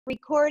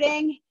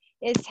recording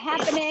is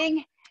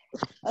happening.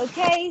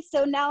 Okay,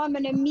 so now I'm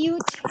gonna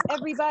mute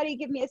everybody.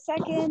 Give me a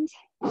second.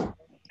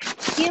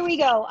 Here we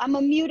go. I'm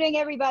unmuting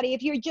everybody.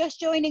 If you're just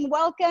joining,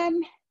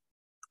 welcome.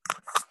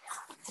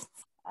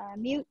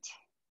 Mute.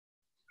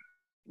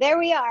 There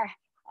we are.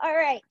 All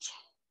right.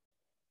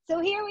 So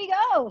here we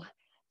go.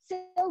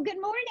 So good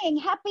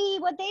morning. Happy,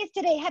 what day is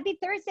today? Happy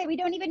Thursday. We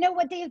don't even know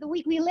what day of the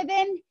week we live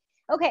in.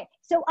 Okay,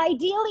 so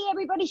ideally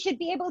everybody should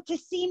be able to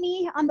see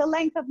me on the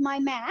length of my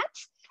mat.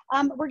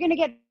 We're gonna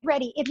get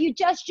ready. If you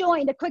just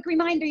joined, a quick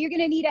reminder, you're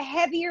gonna need a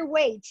heavier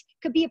weight.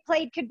 Could be a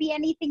plate, could be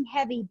anything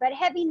heavy, but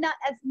heavy, not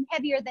as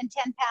heavier than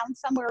 10 pounds,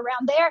 somewhere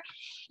around there.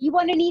 You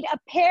wanna need a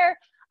pair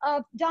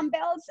of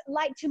dumbbells,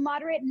 light to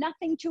moderate,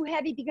 nothing too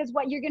heavy, because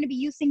what you're gonna be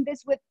using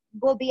this with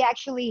will be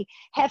actually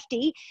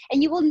hefty.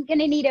 And you're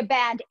gonna need a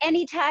band.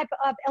 Any type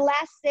of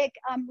elastic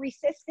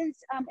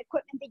resistance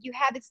equipment that you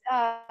have is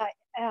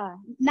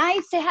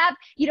nice to have.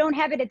 You don't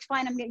have it, it's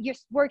fine. You're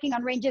working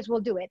on ranges,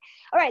 we'll do it.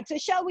 All right, so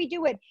shall we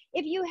do it?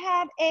 If you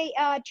have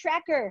a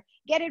tracker,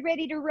 get it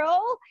ready to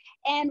roll,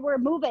 and we're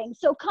moving.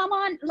 So come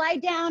on, lie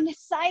down,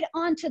 side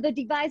onto the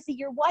device that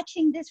you're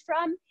watching this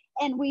from,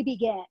 and we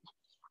begin.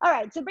 All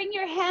right, so bring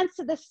your hands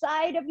to the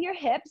side of your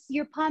hips.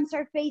 Your palms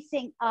are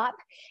facing up.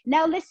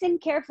 Now listen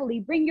carefully.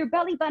 Bring your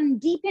belly button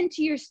deep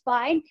into your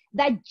spine.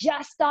 That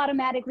just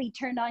automatically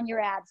turned on your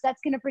abs.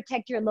 That's gonna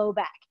protect your low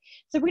back.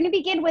 So we're gonna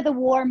begin with a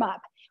warm up.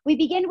 We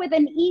begin with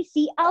an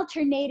easy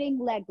alternating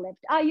leg lift.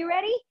 Are you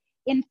ready?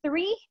 In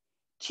 3,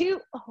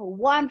 2,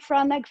 1,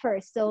 front leg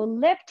first. So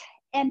lift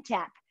and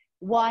tap.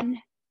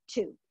 1,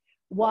 2,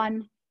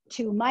 1,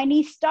 2. My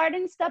knees start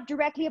and stop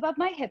directly above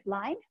my hip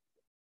line.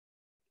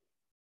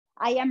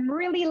 I am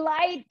really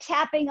light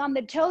tapping on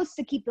the toes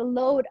to keep the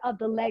load of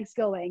the legs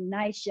going.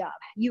 Nice job.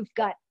 You've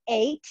got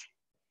 8,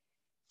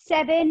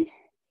 7,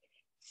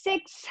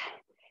 6,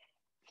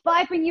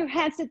 5. Bring your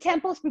hands to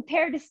temples.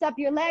 Prepare to stop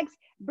your legs.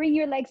 Bring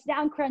your legs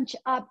down. Crunch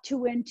up.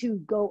 2 and 2.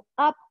 Go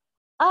up,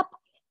 up,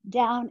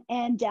 down,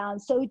 and down.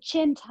 So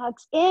chin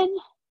tucks in.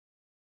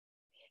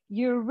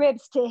 Your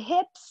ribs to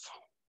hips.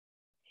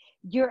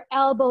 Your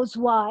elbows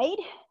wide.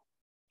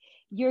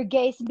 Your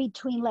gaze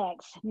between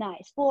legs.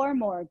 Nice. 4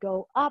 more.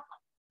 Go up,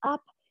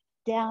 up,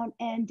 down,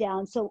 and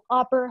down. So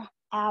upper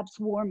abs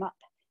warm up.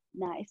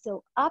 Nice.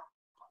 So up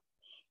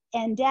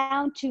and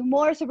down. 2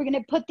 more. So we're going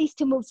to put these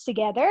 2 moves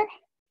together.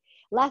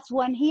 Last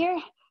one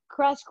here.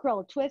 Cross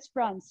crawl. Twist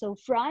front. So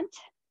front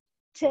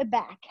to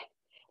back.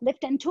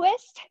 Lift and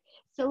twist.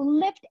 So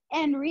lift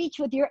and reach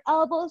with your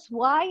elbows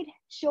wide.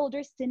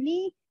 Shoulders to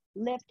knee.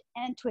 Lift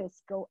and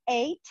twist. Go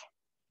 8,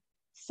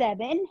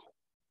 7,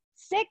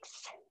 6,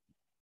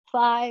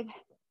 5,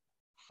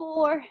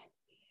 4,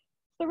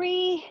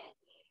 3,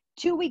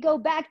 2. We go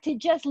back to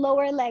just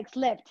lower legs.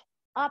 Lift,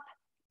 up,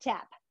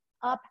 tap,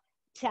 up,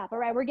 tap. All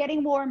right, we're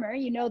getting warmer.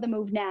 You know the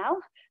move now.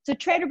 So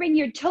try to bring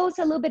your toes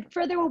a little bit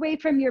further away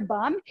from your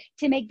bum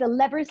to make the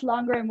levers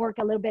longer and work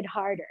a little bit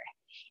harder.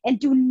 And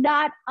do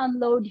not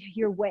unload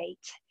your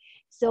weight.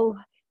 So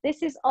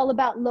this is all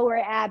about lower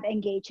ab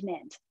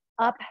engagement.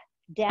 Up,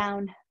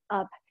 down,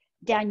 up,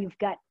 down. You've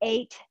got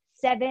 8,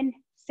 7,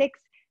 6,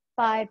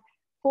 5,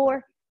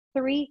 4,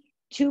 3,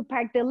 2,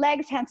 park the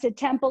legs, hands to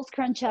temples,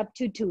 crunch up,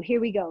 2, 2.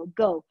 Here we go.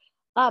 Go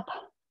up,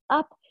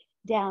 up,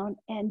 down,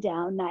 and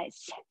down.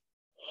 Nice.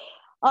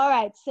 All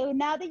right, so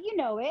now that you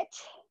know it,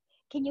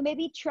 can you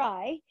maybe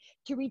try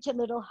to reach a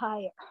little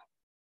higher?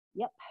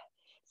 Yep.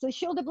 So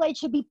shoulder blades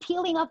should be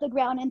peeling off the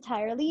ground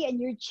entirely, and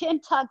your chin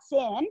tucks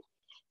in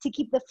to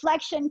keep the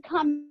flexion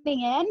coming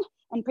in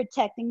and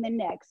protecting the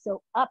neck.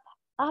 So up,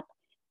 up,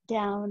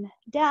 down,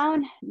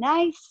 down.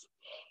 Nice.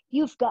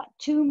 You've got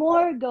 2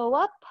 more. Go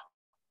up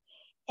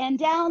and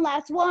down.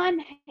 Last one.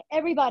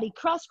 Everybody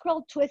cross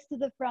crawl, twist to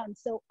the front.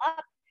 So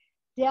up,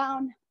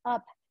 down,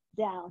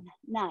 down.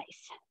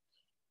 Nice.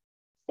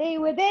 Stay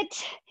with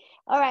it.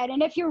 All right,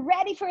 and if you're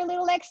ready for a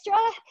little extra,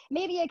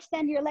 maybe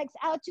extend your legs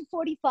out to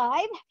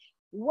 45.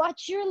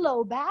 Watch your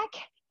low back,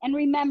 and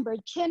remember,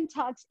 chin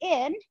tucks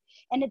in,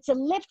 and it's a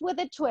lift with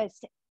a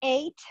twist.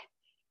 8,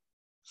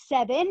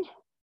 7,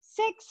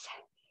 6,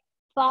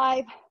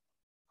 5,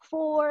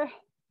 4,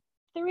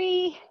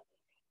 3,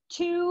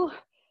 2,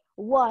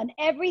 1.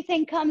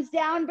 Everything comes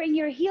down. Bring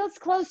your heels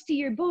close to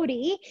your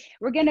booty.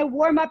 We're going to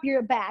warm up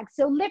your back.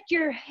 So lift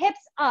your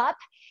hips up.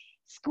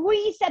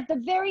 Squeeze at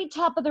the very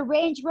top of the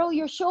range. Roll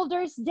your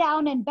shoulders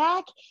down and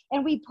back.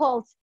 And we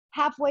pulse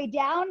halfway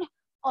down,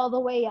 all the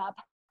way up.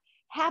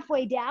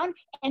 Halfway down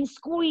and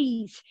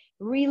squeeze.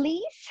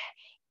 Release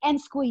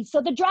and squeeze.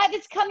 So the drive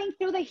is coming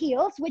through the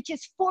heels, which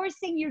is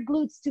forcing your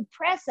glutes to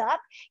press up.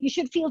 You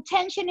should feel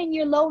tension in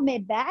your low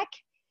mid back.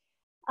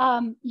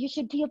 You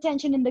should feel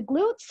tension in the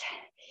glutes.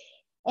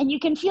 And you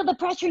can feel the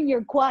pressure in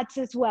your quads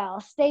as well.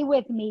 Stay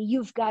with me.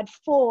 You've got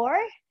 4.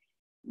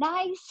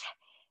 Nice.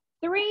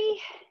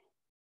 3.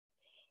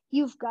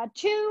 You've got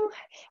 2.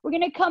 We're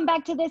going to come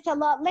back to this a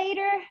lot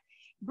later.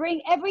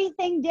 Bring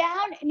everything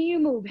down and you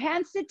move.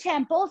 Hands to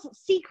temples.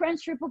 C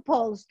crunch triple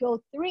pose. Go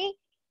 3,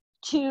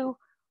 2,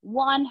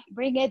 1.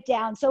 Bring it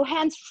down. So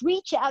hands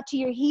reach out to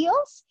your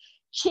heels.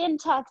 Chin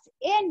tucks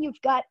in.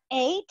 You've got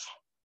 8.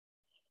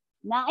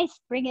 Nice.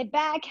 Bring it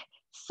back.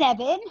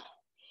 7.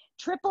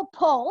 Triple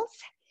pulse.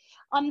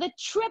 On the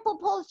triple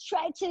pulse,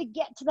 try to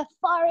get to the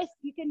farthest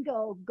you can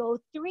go. Go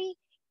 3,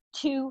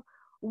 2,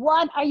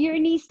 1. Are your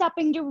knees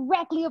stopping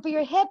directly over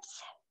your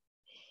hips?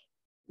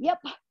 Yep.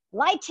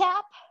 Light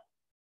tap.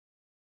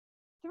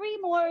 3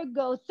 more.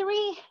 Go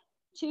 3,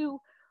 2,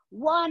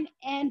 1.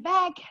 And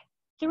back.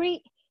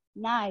 3.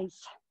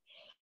 Nice.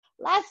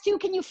 Last 2.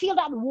 Can you feel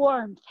that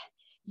warmth?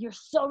 You're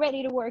so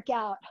ready to work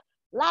out.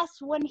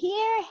 Last one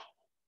here.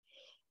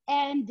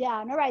 And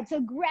down. All right,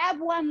 so grab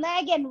one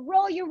leg and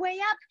roll your way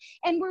up,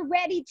 and we're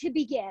ready to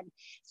begin.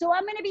 So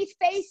I'm going to be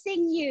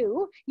facing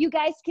you. You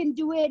guys can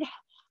do it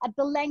at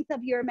the length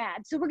of your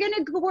mat. So we're going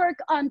to work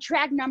on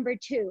track number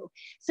 2.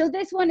 So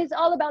this one is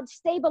all about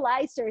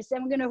stabilizers,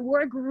 and we're going to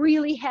work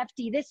really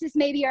hefty. This is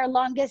maybe our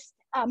longest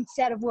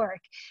set of work.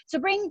 So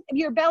bring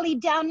your belly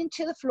down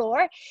into the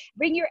floor.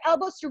 Bring your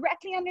elbows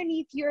directly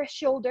underneath your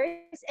shoulders,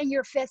 and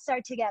your fists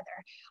are together.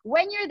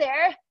 When you're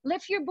there,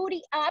 lift your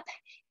booty up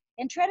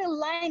and try to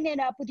line it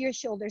up with your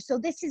shoulders. So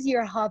this is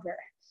your hover.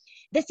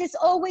 This is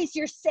always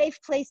your safe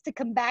place to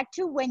come back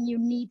to when you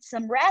need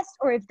some rest,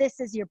 or if this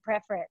is your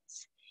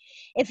preference.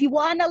 If you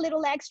want a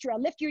little extra,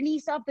 lift your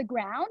knees off the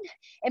ground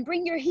and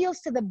bring your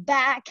heels to the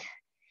back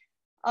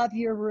of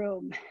your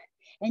room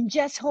and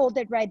just hold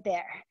it right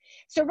there.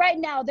 So right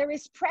now there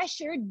is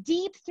pressure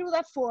deep through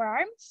the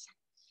forearms.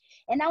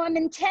 And now I'm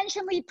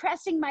intentionally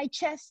pressing my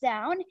chest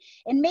down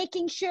and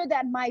making sure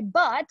that my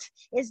butt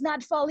is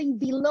not falling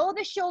below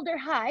the shoulder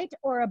height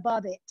or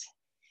above it.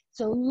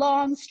 So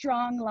long,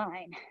 strong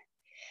line.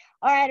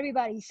 All right,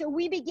 everybody. So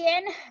we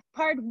begin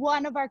part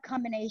 1 of our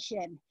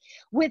combination.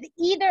 With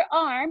either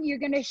arm, you're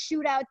going to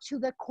shoot out to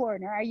the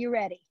corner. Are you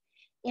ready?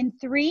 In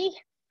 3,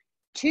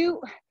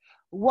 2,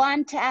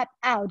 1, tap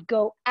out.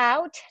 Go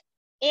out,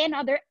 in,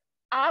 other,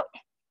 out,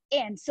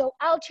 in. So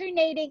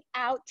alternating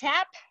out,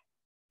 tap.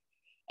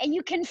 And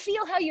you can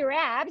feel how your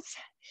abs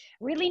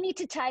really need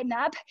to tighten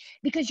up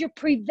because you're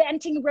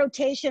preventing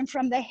rotation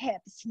from the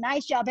hips.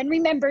 Nice job. And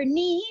remember,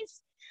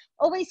 knees,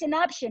 always an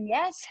option,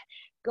 yes?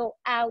 Go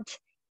out,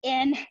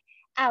 in,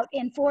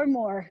 4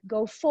 more.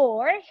 Go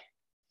 4,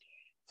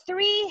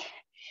 3.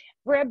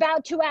 We're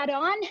about to add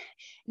on.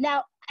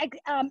 Now,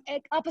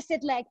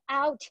 opposite leg,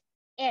 out,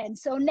 in.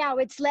 So now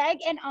it's leg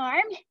and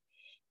arm,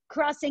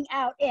 crossing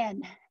out,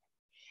 in.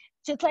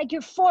 So it's like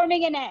you're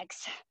forming an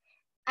X.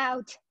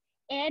 Out,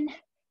 in,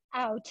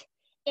 out,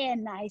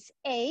 in. Nice.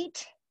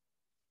 8,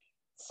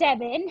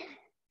 7,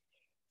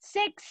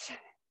 6,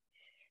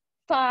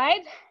 5,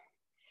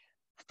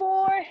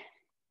 4,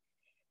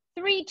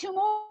 3, 2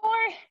 more.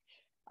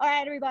 All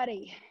right,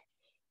 everybody.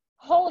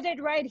 Hold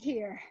it right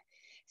here.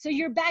 So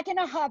you're back in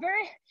a hover.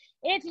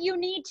 If you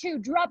need to,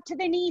 drop to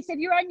the knees. If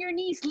you're on your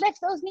knees, lift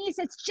those knees.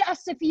 It's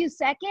just a few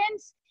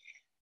seconds.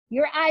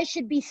 Your eyes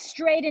should be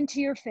straight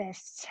into your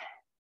fists.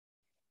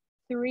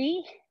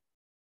 3,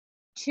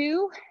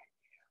 2,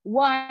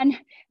 1,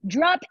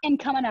 drop and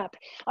coming up.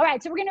 All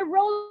right, so we're gonna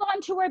roll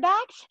onto our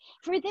backs.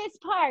 For this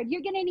part,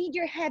 you're gonna need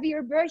your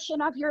heavier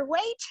version of your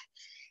weight.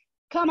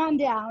 Come on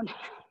down.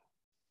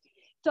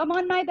 So I'm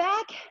on my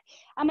back.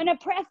 I'm gonna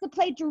press the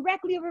plate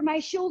directly over my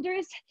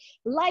shoulders,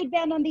 light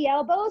bend on the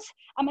elbows.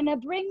 I'm gonna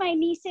bring my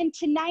knees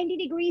into 90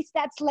 degrees.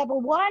 That's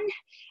level 1.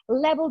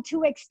 Level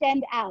 2,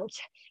 extend out.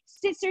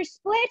 Scissor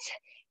split,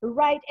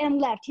 right and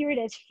left. Here it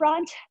is,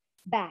 front,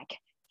 back,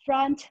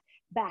 front,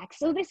 back.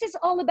 So this is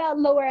all about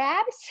lower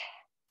abs,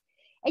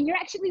 and you're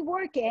actually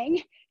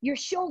working your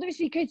shoulders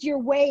because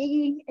you're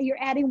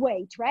adding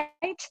weight,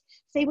 right?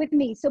 Say with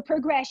me. So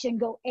progression,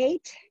 go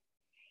 8,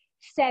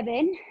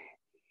 7,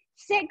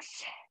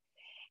 6,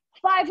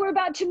 5. We're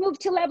about to move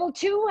to level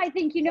 2. I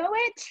think you know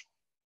it.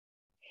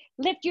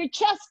 Lift your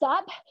chest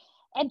up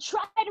and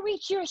try to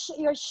reach your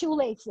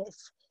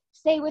shoelaces.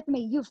 Stay with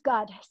me. You've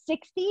got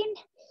 16,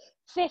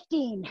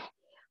 15,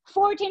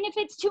 14. If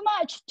it's too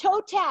much,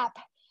 toe tap.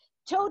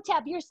 Toe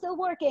tap, you're still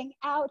working.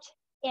 Out,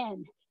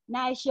 in.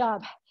 Nice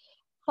job.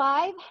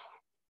 5,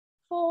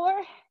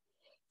 4,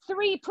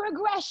 3.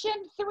 Progression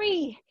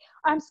 3.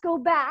 Arms go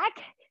back.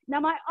 Now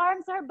my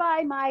arms are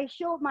by my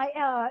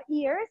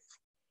ears,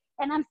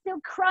 and I'm still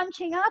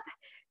crunching up.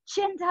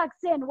 Chin tucks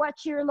in.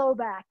 Watch your low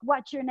back.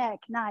 Watch your neck.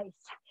 Nice.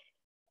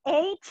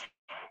 8,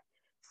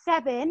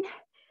 7,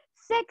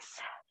 6,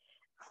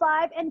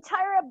 5.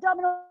 Entire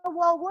abdominal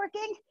wall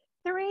working.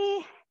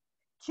 3,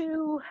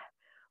 2,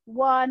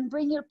 1.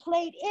 Bring your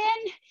plate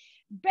in.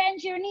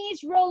 Bend your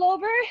knees. Roll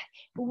over.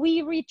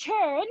 We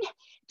return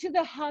to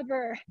the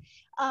hover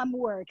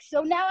work.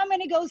 So now I'm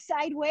going to go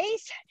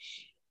sideways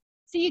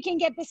so you can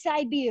get the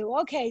side view.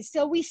 Okay,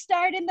 so we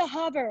start in the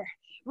hover.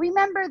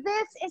 Remember,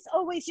 this is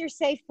always your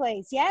safe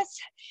place, yes?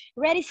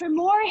 Ready for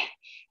more?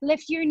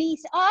 Lift your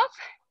knees off.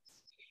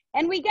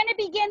 And we're gonna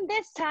begin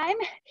this time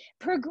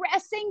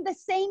progressing the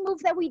same move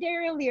that we did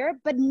earlier,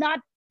 but not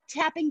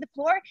tapping the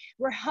floor.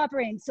 We're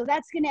hovering, so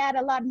that's gonna add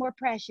a lot more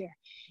pressure.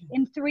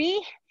 In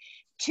 3,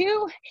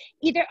 2,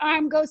 either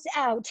arm goes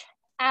out,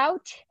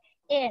 out,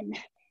 in,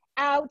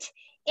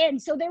 in.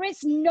 So there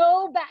is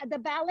no, the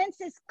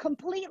balance is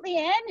completely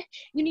in.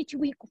 You need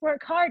to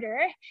work harder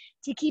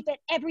to keep it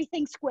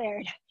everything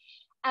squared.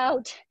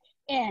 Out,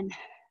 in.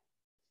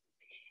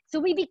 So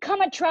we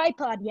become a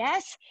tripod,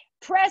 yes?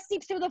 Press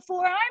deep through the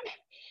forearm.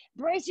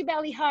 Brace your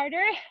belly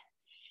harder.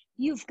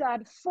 You've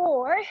got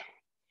 4,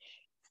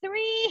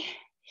 3.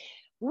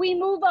 We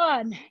move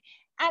on.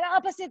 At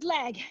opposite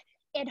leg,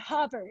 it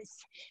hovers.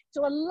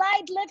 So a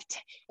light lift,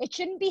 it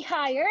shouldn't be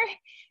higher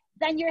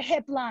than your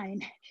hip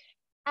line.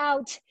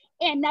 Out,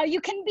 in. Now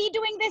you can be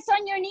doing this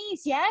on your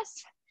knees,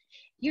 yes?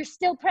 You're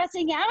still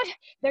pressing out.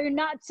 There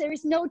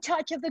is no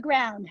touch of the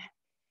ground.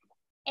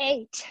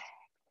 8,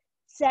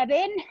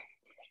 7,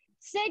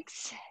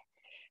 6,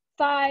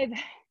 5,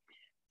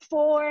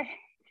 4,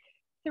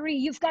 3.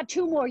 You've got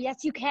 2 more.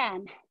 Yes, you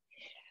can.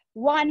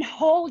 1,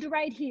 hold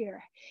right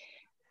here.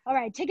 All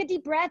right, take a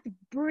deep breath,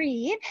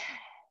 breathe.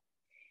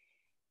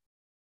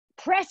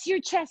 Press your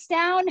chest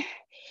down.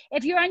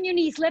 If you're on your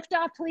knees, lift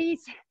off,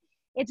 please.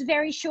 It's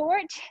very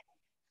short.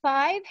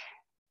 5,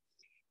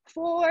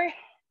 4,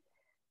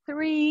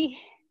 3,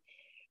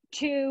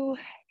 2,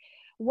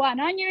 1.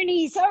 On your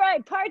knees. All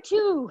right, part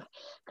 2.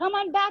 Come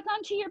on back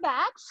onto your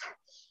backs.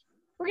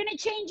 We're gonna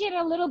change it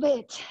a little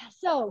bit.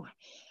 So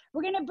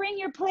we're gonna bring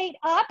your plate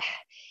up.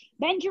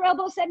 Bend your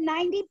elbows at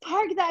 90,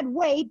 park that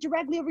weight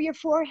directly over your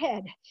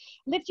forehead.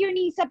 Lift your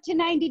knees up to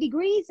 90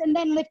 degrees and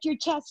then lift your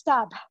chest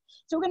up.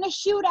 So we're gonna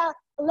shoot out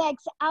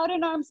legs out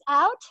and arms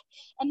out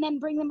and then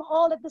bring them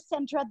all at the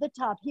center at the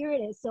top. Here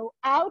it is. So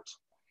out,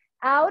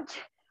 out,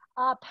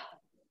 up,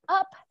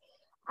 up,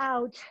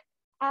 out,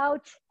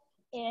 out,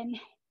 in,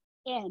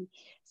 in.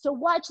 So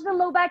watch the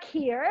low back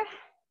here.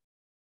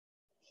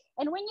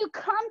 And when you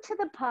come to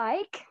the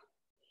pike,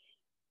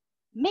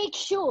 make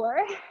sure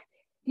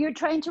you're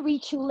trying to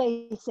reach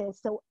shoelaces.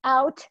 So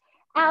out,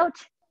 out,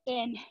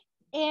 in,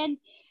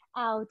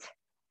 out,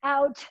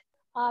 out,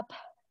 up,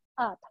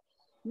 up.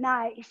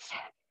 Nice.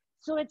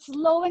 So it's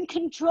low and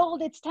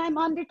controlled. It's time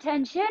under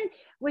tension,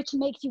 which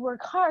makes you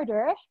work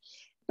harder,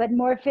 but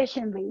more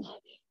efficiently.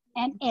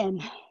 And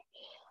in,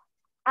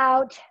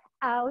 out,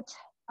 out,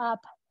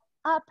 up,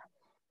 up.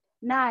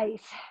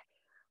 Nice.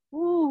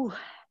 Ooh.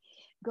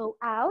 Go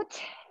out,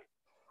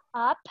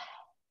 up,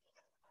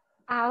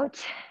 out,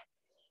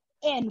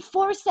 in.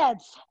 4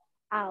 sets.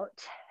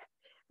 Out,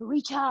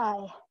 reach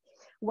high.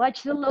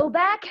 Watch the low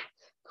back,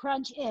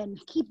 crunch in.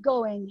 Keep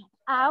going.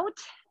 Out,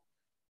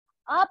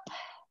 up,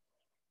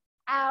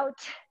 out.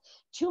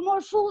 2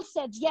 more full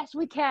sets. Yes,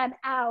 we can.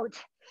 Out.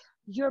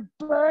 You're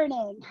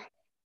burning.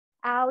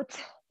 Out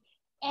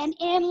and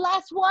in.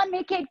 Last one.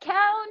 Make it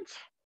count.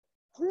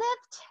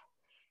 Lift,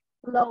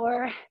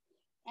 lower,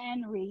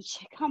 and reach.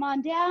 Come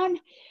on down,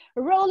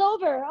 roll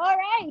over. All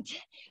right,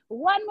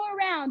 1 more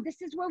round.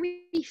 This is where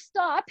we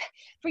stop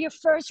for your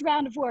first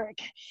round of work.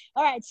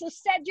 All right, so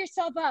set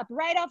yourself up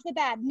right off the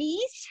bat,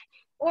 knees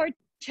or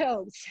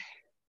toes.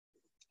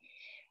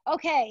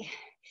 Okay,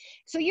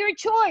 so your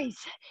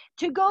choice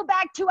to go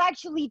back to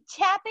actually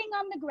tapping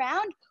on the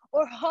ground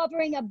or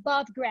hovering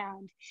above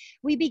ground.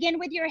 We begin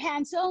with your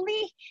hands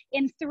only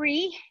in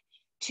 3,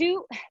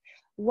 2,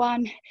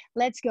 1.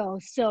 Let's go.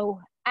 So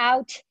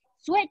out,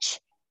 switch,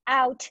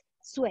 out,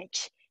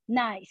 switch.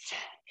 Nice.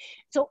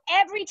 So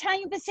every time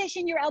you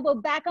position your elbow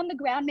back on the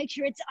ground, make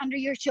sure it's under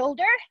your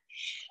shoulder.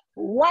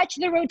 Watch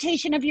the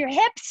rotation of your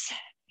hips.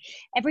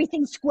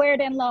 Everything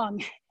squared and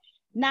long.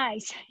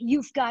 Nice.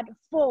 You've got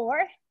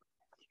 4,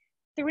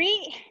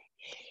 3,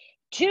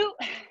 2,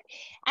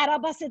 at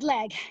opposite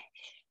leg.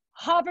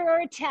 Hover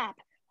or tap.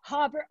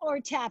 Hover or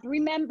tap.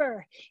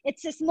 Remember,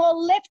 it's a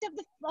small lift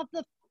of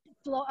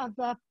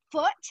the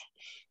foot.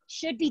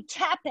 Should be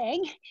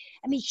tapping.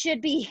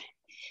 Should be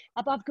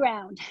above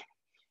ground.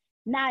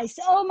 Nice.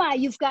 Oh my,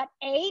 you've got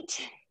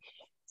 8,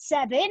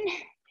 7,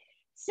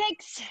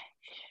 6,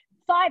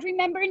 5.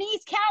 Remember,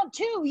 knees count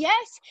 2.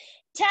 Yes?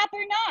 Tap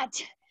or not.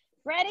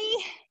 Ready?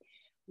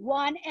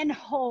 1 and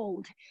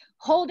hold.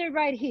 Hold it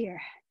right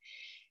here.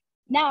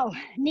 Now,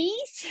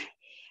 knees,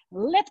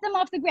 lift them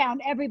off the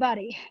ground,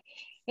 everybody.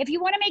 If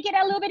you want to make it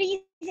a little bit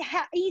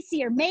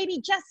easier,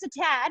 maybe just a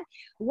tad,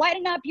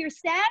 widen up your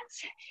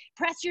stance,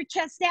 press your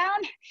chest down,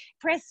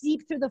 press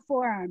deep through the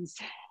forearms.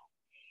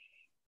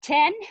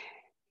 10,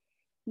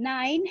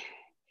 9,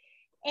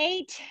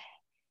 8,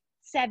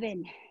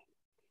 7,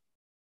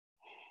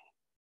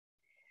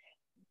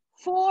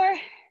 4,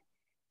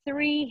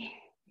 3,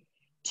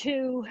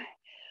 2,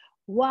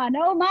 1.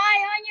 Oh my,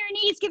 on your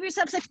knees, give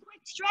yourselves a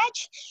quick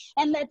stretch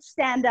and let's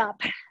stand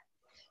up.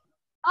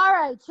 All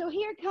right, so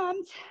here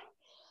comes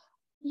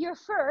your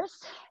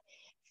first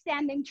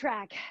standing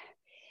track.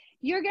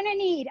 You're gonna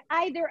need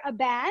either a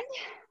band,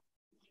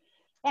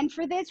 and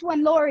for this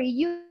one, Lori,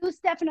 use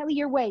definitely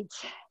your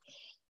weights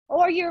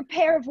or your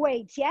pair of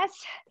weights, yes?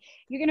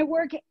 You're gonna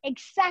work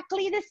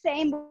exactly the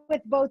same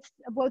with both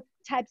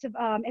types of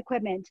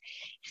equipment.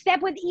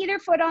 Step with either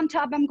foot on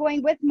top. I'm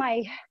going with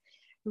my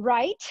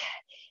right,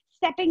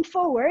 stepping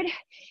forward,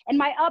 and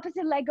my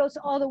opposite leg goes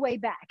all the way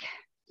back.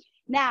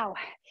 Now,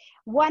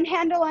 one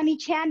handle on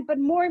each hand, but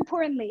more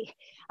importantly,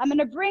 I'm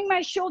gonna bring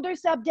my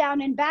shoulders up,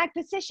 down, and back,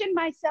 position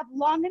myself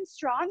long and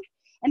strong,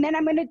 and then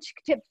I'm gonna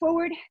tip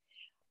forward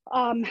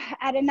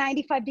at a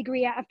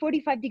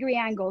 45-degree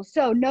angle.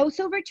 So nose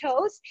over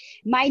toes,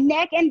 my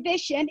neck and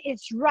vision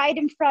is right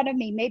in front of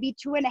me, maybe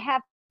 2.5,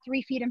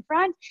 3 feet in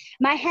front.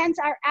 My hands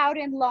are out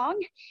and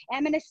long.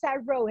 I'm gonna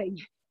start rowing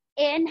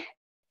in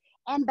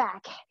and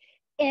back,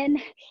 in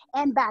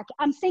and back.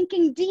 I'm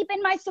sinking deep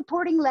in my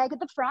supporting leg at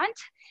the front.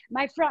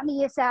 My front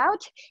knee is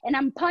out and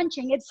I'm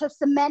punching. It's a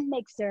cement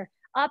mixer,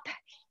 up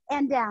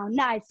and down.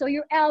 Nice. So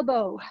your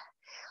elbow,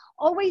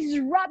 always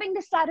rubbing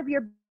the side of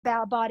your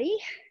body,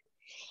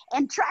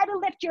 and try to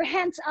lift your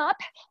hands up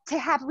to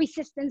have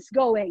resistance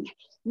going.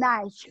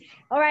 Nice.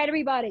 All right,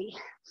 everybody.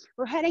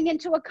 We're heading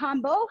into a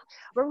combo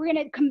where we're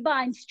gonna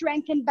combine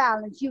strength and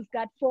balance. You've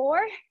got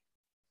 4,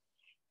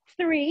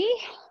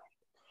 3,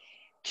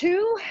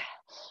 2,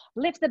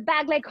 lift the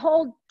back leg,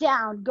 hold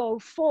down, go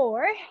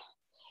 4,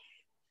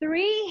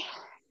 3,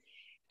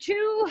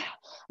 2,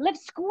 lift,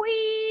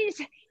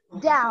 squeeze,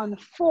 down,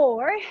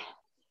 4,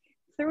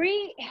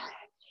 3,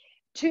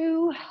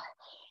 2,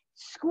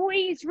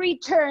 squeeze,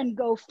 return,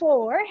 go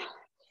 4,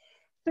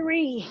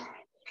 3,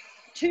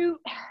 2,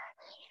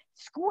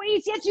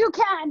 squeeze, yes you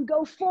can,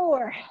 go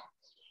 4,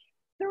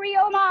 3,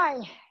 oh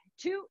my,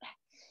 2,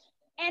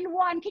 and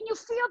 1. Can you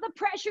feel the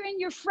pressure in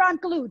your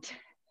front glute?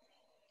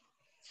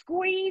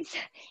 Squeeze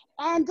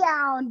and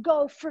down,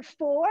 go for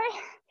 4,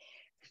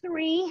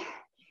 3,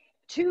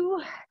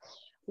 2,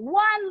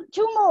 1,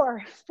 2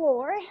 more,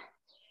 4,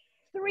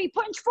 3,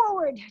 punch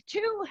forward,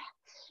 2,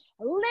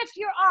 lift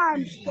your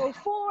arms, go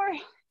 4,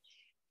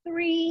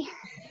 3,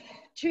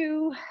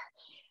 2,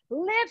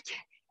 lift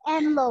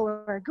and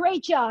lower.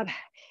 Great job.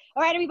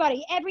 All right,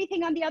 everybody,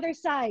 everything on the other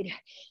side.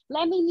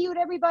 Let me mute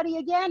everybody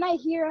again. I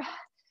hear a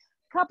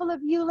couple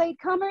of you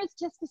latecomers.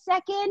 Just a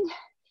second.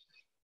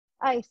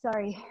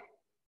 Sorry.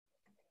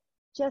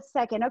 Just a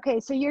second. Okay,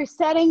 so you're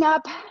setting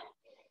up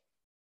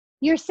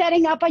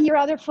on your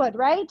other foot,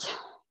 right?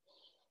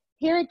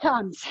 Here it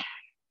comes.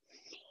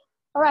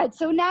 All right,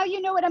 so now you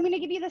know what. I'm gonna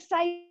give you the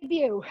side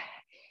view.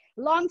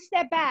 Long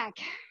step back,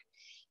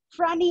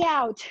 front knee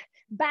out,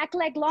 back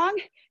leg long,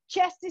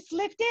 chest is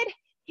lifted,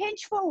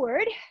 hinge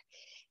forward,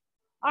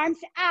 arms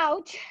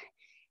out,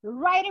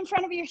 right in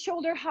front of your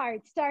shoulder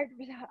hard. Start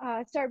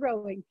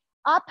rowing,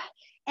 up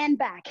and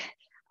back,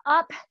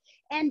 up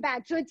and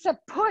back. So it's a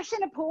push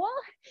and a pull,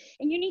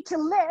 and you need to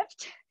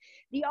lift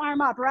the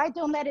arm up, right?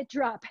 Don't let it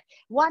drop.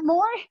 One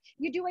more,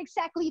 you do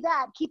exactly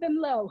that. Keep them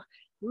low.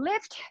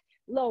 Lift,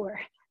 lower,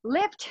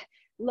 lift,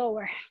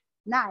 lower.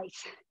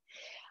 Nice.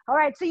 All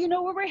right, so you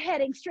know where we're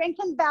heading. Strength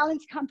and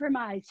balance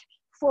compromise.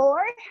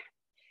 4,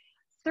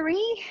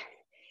 3,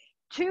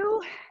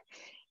 2,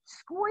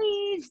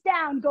 squeeze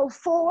down. Go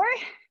 4,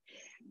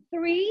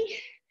 3,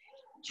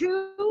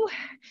 2,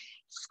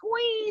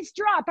 squeeze,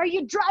 drop. Are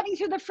you driving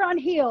through the front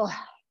heel?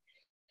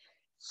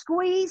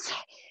 Squeeze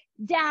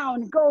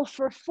down. Go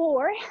for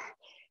 4,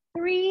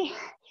 3,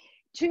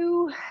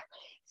 2,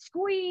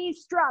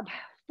 squeeze, drop.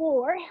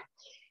 4,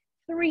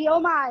 3, oh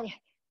my,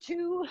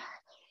 2,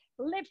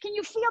 lift. Can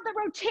you feel the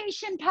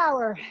rotation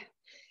power?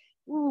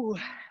 Ooh.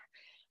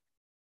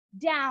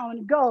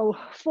 Down, go.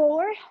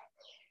 4,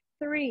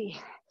 3,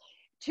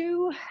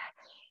 2,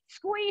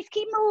 squeeze,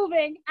 keep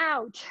moving,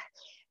 out.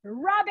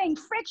 Rubbing,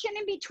 friction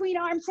in between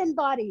arms and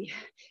body.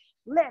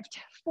 Lift,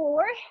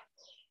 4,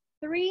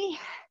 3,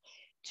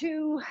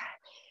 2,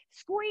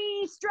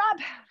 squeeze, drop,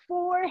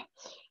 4,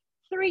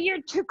 3,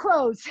 you're too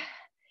close.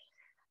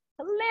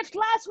 Lift,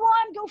 last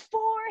one, go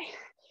 4,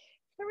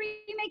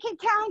 3, make it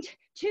count,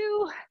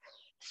 2,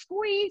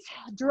 squeeze,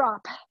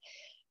 drop.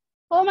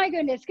 Oh my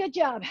goodness, good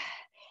job.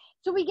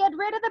 So we get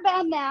rid of the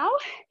band now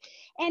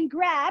and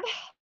grab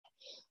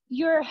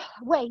your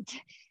weight,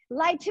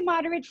 light to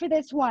moderate for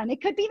this one.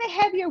 It could be the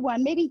heavier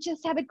one, maybe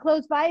just have it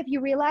close by if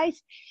you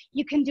realize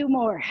you can do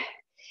more.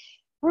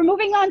 We're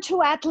moving on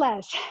to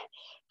Atlas,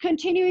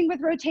 continuing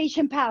with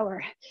rotation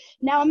power.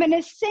 Now I'm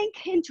gonna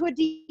sink into a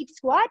deep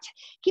squat,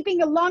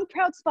 keeping a long,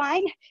 proud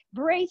spine,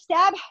 brace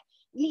stab,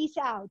 knees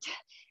out.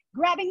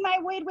 Grabbing my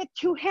weight with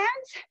 2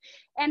 hands,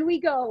 and we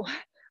go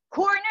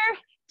corner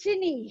to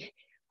knee,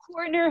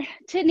 corner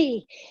to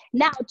knee.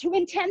 Now to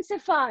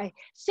intensify,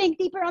 sink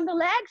deeper on the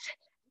legs,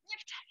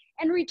 lift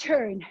and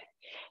return.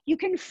 You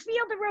can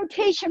feel the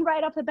rotation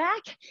right off the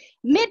back,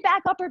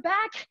 mid-back, upper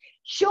back,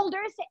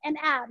 shoulders and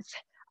abs,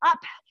 up,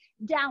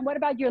 down. What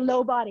about your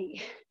low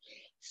body?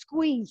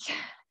 Squeeze,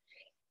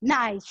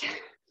 nice.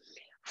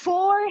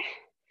 4,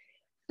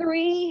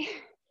 3,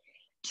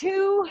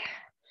 2,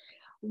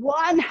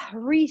 1,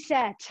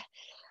 reset.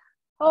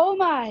 Oh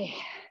my,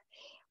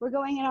 we're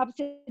going in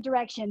opposite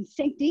direction.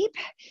 Sink deep,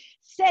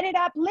 set it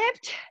up,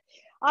 lift,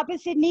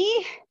 opposite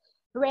knee,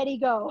 ready,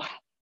 go.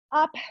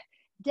 Up,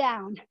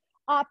 down,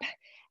 up,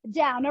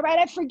 down. All right,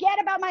 I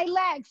forget about my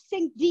legs,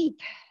 sink deep.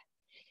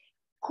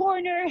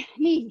 Corner,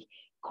 knee,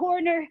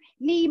 corner,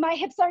 knee. My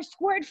hips are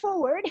squared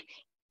forward,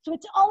 so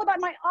it's all about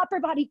my upper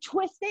body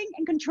twisting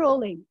and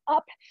controlling.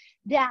 Up,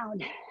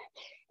 down.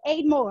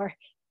 8 more.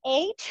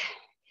 8,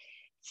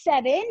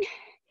 7,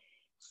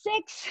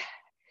 6,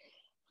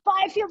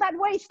 5, feel that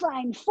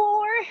waistline.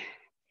 4,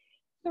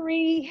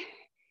 3,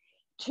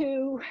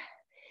 2,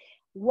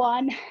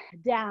 1,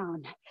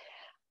 down.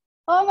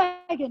 Oh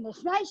my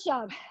goodness, nice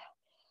job.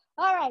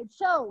 All right,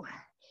 so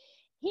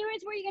here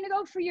is where you're gonna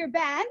go for your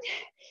band.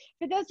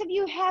 For those of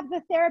you who have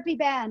the therapy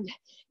band,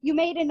 you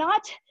made a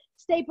knot,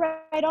 stay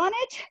right on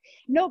it.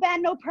 No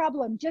band, no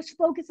problem, just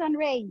focus on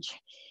range.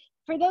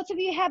 For those of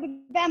you who have a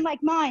band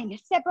like mine,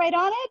 step right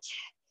on it.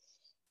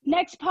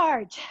 Next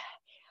part,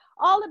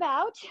 all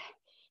about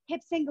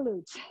hips and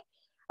glutes.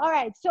 All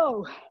right,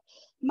 so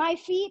my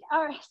feet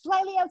are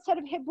slightly outside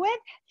of hip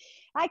width.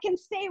 I can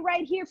stay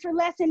right here for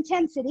less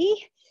intensity,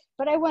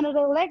 but I want a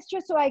little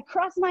extra, so I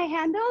cross my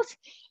handles.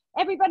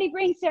 Everybody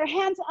brings their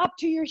hands up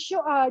to your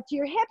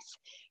hips.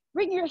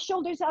 Bring your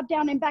shoulders up,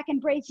 down, and back,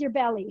 and brace your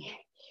belly.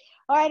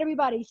 All right,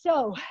 everybody,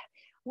 so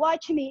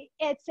watch me.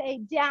 It's a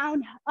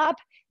down, up,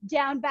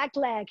 down, back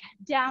leg.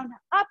 Down,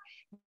 up,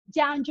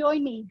 down,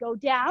 join me. Go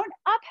down,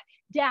 up,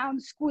 down,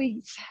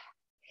 squeeze.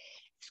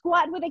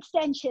 Squat with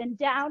extension,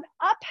 down,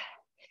 up.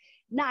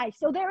 Nice,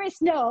 so there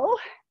is no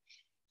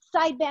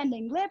side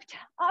bending. Lift,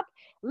 up,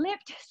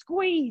 lift,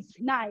 squeeze,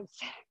 nice.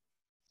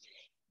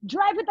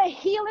 Drive with the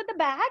heel at the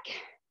back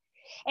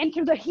and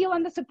through the heel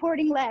on the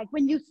supporting leg.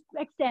 When you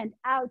extend,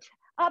 out,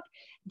 up,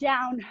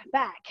 down,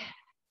 back.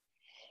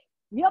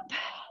 Yep,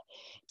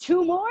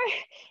 2 more.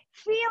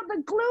 Feel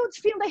the glutes,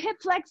 feel the hip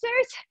flexors.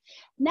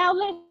 Now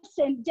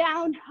listen,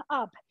 down,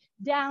 up,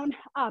 down,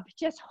 up.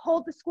 Just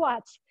hold the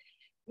squats.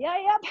 Yeah,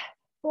 yep,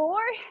 4,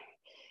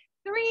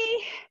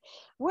 3,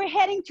 we're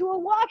heading to a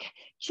walk.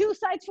 2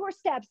 sides, 4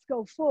 steps.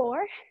 Go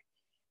 4,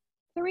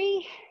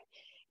 3,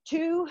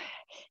 2,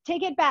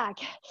 take it back.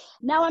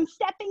 Now I'm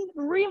stepping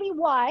really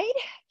wide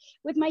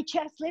with my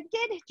chest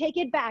lifted. Take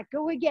it back.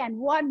 Go again.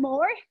 1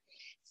 more.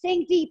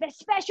 Sink deep,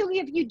 especially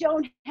if you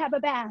don't have a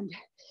band.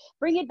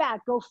 Bring it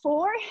back. Go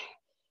 4,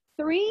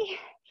 3,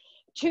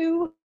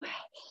 2,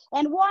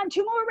 and 1.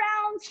 2 more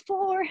rounds.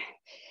 4,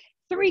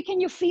 3.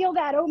 Can you feel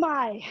that? Oh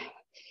my.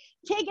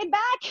 Take it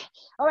back.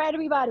 All right,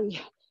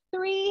 everybody.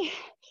 3,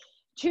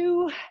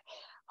 2,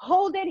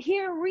 hold it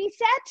here,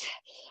 reset.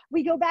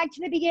 We go back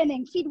to the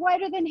beginning. Feet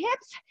wider than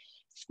hips.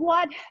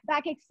 Squat,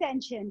 back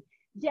extension.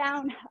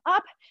 Down,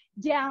 up,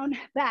 down,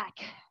 back.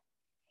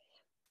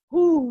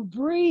 Ooh,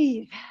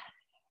 breathe.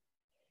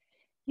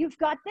 You've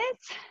got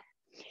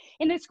this.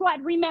 In the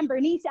squat, remember,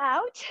 knees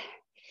out.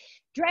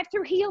 Drive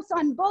through heels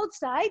on both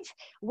sides.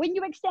 When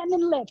you extend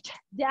and lift,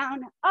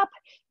 down, up,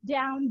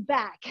 down,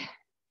 back.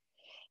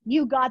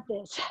 You got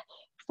this.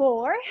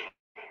 4,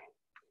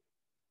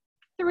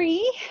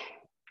 3,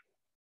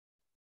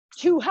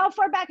 2. How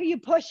far back are you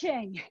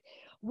pushing?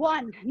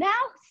 1. Now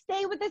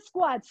stay with the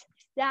squats.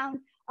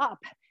 Down, up,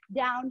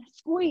 down,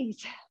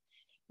 squeeze,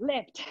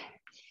 lift.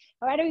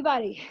 All right,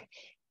 everybody.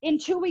 In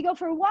 2, we go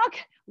for a walk.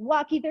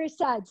 Walk either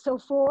side. So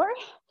 4,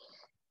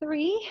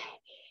 3,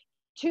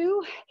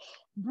 2,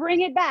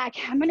 bring it back.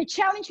 I'm going to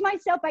challenge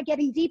myself by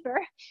getting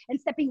deeper and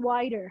stepping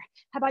wider.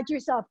 How about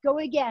yourself? Go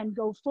again.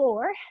 Go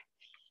 4,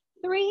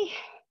 3,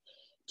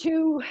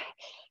 2,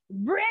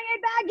 bring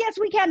it back. Yes,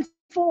 we can.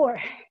 4,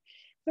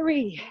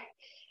 3,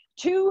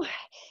 2,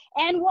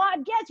 and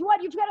 1. Guess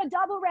what? You've got a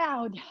double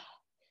round.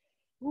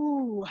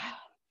 Ooh.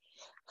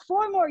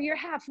 4 more. You're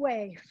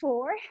halfway.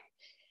 4,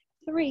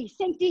 3.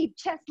 Sink deep.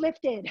 Chest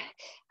lifted.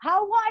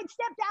 How wide?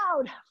 Step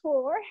down.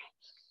 4,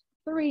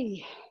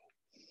 3.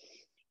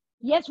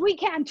 Yes, we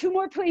can. 2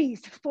 more,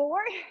 please. 4,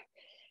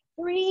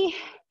 3,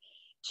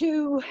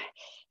 2,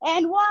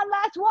 and 1.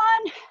 Last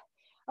one.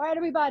 All right,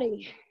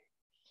 everybody.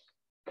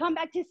 Come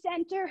back to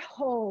center.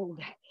 Hold.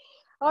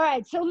 All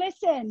right, so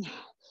listen.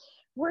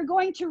 We're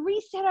going to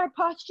reset our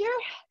posture.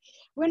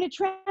 We're going to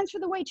transfer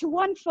the weight to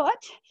 1 foot.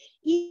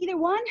 Either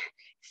one.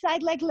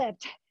 Side leg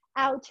lift.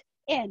 Out,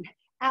 in.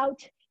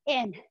 Out,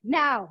 in.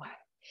 Now,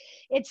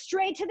 it's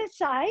straight to the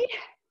side.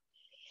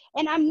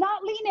 And I'm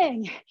not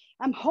leaning.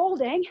 I'm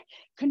holding,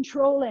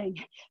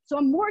 controlling. So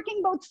I'm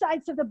working both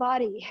sides of the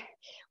body.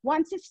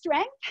 One's is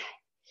strength.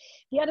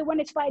 The other one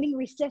is fighting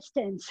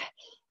resistance.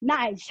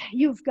 Nice.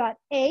 You've got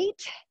 8,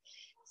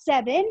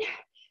 7,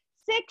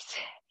 6,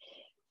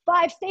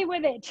 5. Stay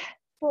with it.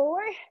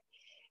 4,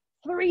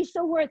 3.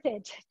 So worth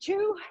it.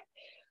 2,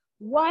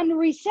 1.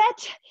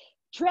 Reset.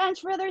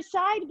 Transfer other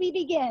side. We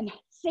begin.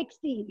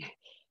 16,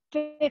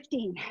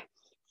 15,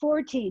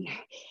 14.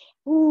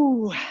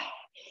 Ooh.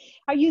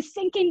 Are you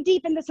sinking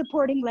deep in the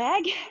supporting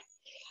leg?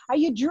 Are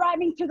you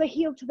driving through the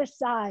heel to the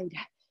side?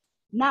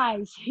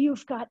 Nice.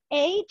 You've got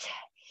 8,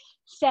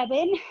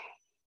 7,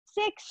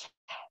 6,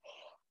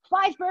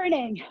 5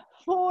 burning.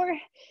 4,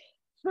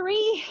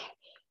 3,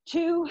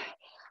 2,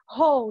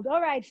 hold.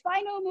 All right,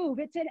 final move.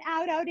 It's an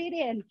out, out,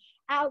 in.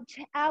 Out,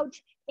 out,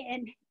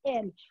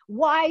 in.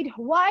 Wide,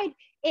 wide,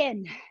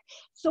 in.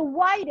 So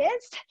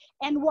widest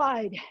and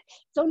wide.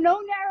 So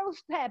no narrow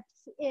steps.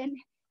 In.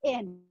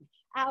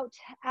 Out,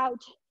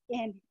 out,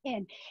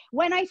 in.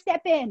 When I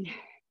step in,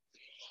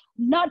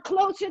 not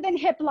closer than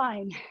hip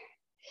line.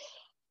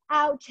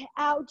 Out,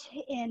 out,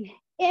 in.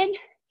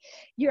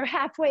 You're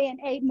halfway in.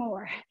 8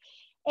 more.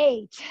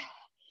 8.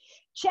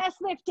 chest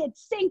lifted,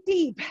 sink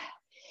deep.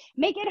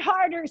 Make it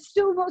harder,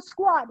 sumo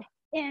squat,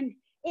 in,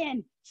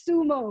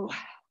 sumo.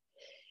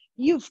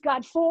 You've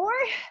got 4,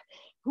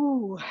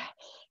 ooh,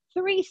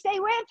 3, stay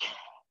with,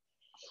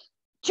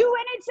 2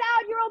 in, it's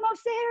out, you're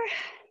almost there.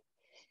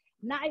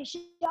 Nice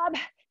job,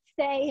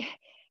 stay,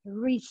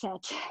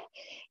 reset.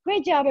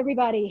 Great job,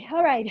 everybody.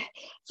 All right,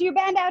 so your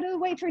band out of the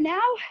way for now.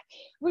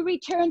 We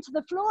return to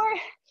the floor.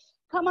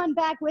 Come on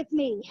back with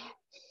me.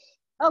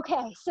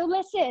 Okay, so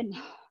listen,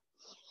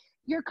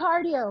 your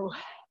cardio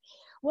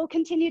will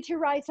continue to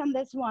rise on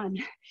this one.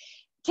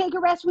 Take a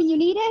rest when you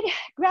need it.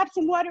 Grab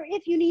some water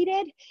if you need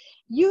it.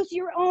 Use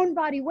your own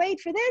body weight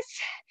for this.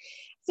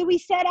 So we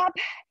set up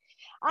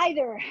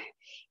either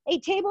a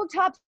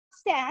tabletop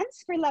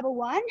stance for level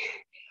 1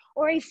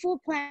 or a full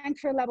plank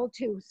for level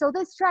 2. So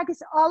this track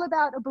is all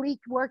about oblique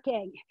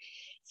working.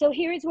 So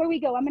here's where we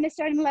go. I'm gonna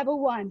start in level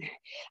 1.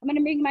 I'm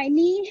gonna bring my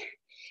knee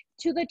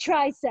to the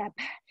tricep.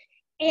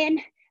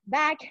 In,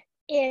 back,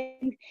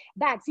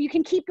 so you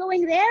can keep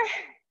going there.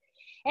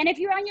 And if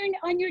you're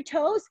on your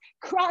toes,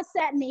 cross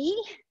that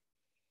knee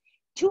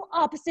to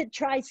opposite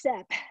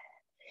tricep.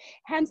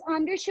 Hands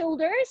under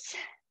shoulders,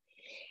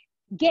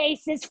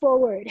 gaze is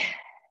forward.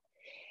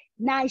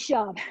 Nice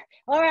job.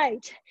 All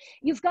right,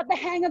 you've got the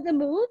hang of the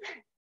move.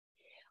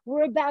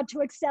 We're about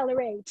to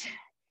accelerate.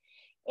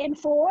 In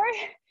 4,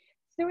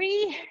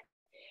 3,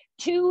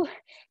 2,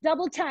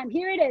 double time.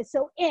 Here it is.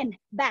 So in,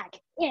 back,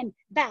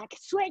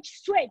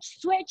 switch, switch,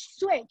 switch,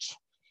 switch.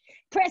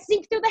 Press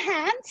deep through the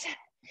hands.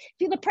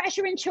 Feel the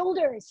pressure in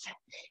shoulders.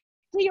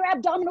 Feel your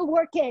abdominal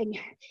working.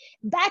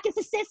 Back is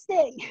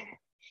assisting.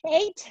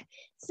 8,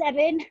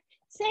 7,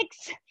 6,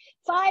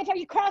 5. Are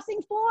you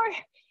crossing? 4,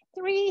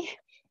 3,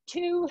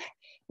 2,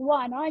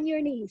 1. On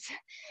your knees.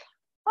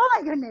 Oh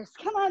my goodness.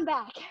 Come on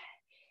back.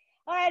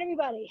 All right,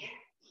 everybody.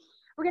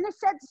 We're going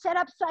to set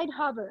up side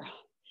hover.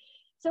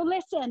 So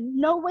listen,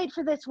 no weight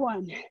for this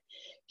one.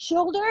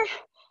 Shoulder,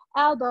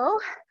 elbow.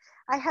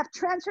 I have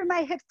transferred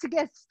my hips to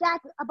get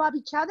stacked above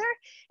each other,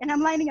 and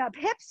I'm lining up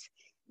hips,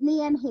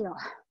 knee, and heel.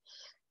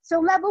 So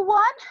level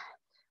 1,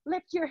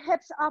 lift your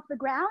hips off the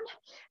ground.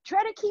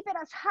 Try to keep it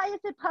as high as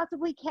it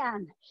possibly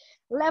can.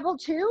 Level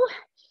 2,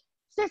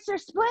 sister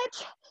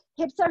split,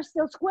 hips are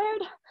still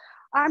squared,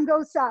 arm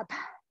goes up.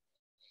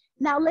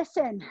 Now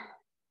listen,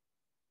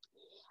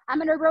 I'm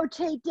gonna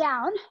rotate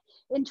down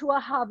into a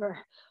hover.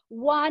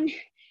 1,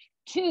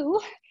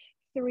 2,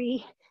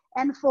 3,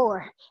 and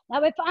 4.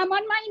 Now if I'm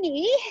on my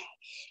knee,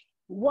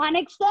 one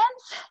extends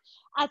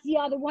as the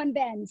other one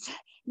bends.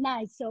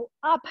 Nice, so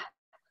up,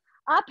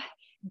 up,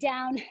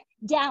 down,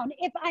 down.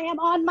 If I am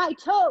on my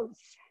toes,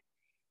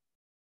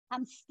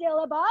 I'm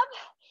still above,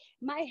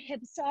 my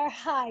hips are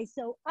high.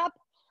 So up,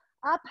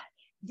 up,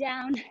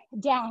 down,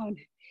 down.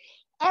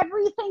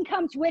 Everything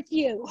comes with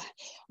you.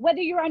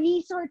 Whether you're on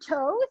knees or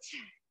toes,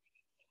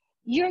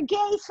 your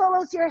gaze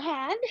follows your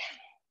hand.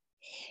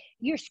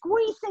 You're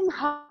squeezing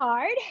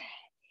hard,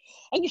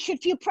 and you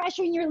should feel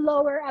pressure in your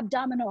lower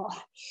abdominal.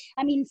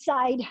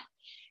 Side,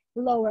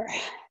 lower.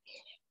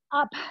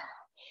 Up,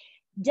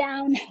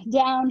 down,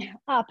 down,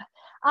 up.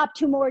 Up,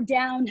 2 more,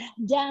 down,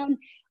 down,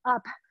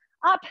 up.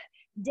 Up,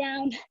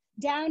 down,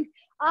 down,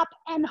 up,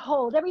 and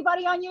hold.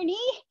 Everybody on your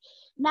knee?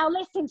 Now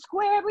listen,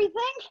 square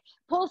everything,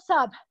 pulse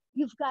up.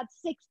 You've got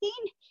 16,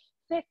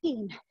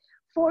 15,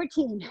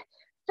 14,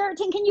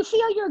 13. Can you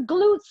feel your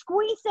glutes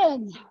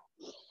squeezing?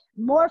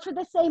 More for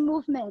the same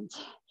movement.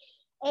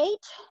 8,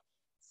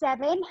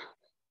 7,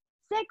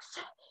 6,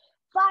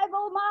 5,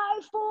 oh my,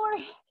 4,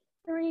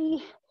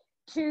 3,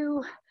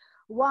 2,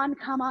 1,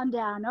 come on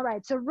down. All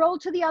right, so roll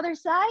to the other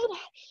side,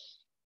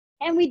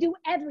 and we do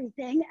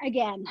everything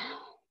again.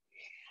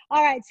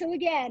 All right, so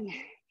again,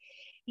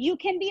 you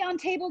can be on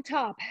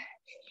tabletop.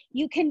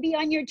 You can be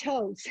on your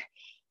toes.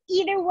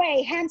 Either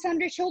way, hands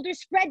under shoulders,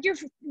 spread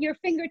your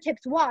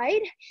fingertips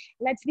wide.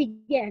 Let's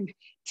begin.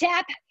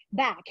 Tap,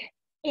 back,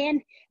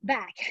 in,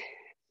 back.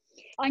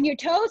 On your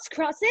toes,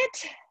 cross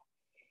it.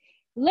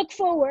 Look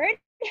forward.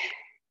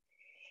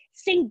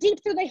 Sink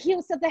deep through the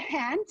heels of the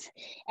hands.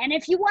 And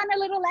if you want a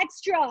little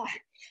extra,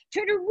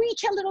 try to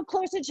reach a little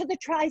closer to the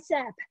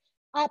tricep.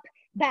 Up,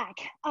 back,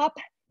 up,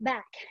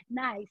 back.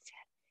 Nice.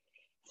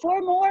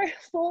 4 more.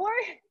 4,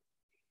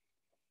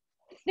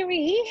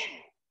 3.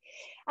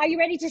 Are you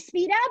ready to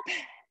speed up?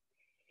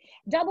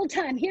 Double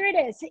time. Here it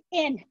is.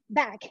 In,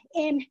 back,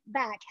 in,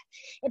 back.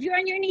 If you're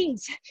on your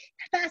knees,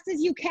 fast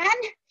as you can.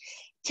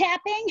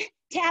 Tapping,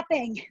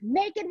 tapping.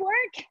 Make it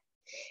work.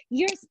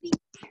 Your speed,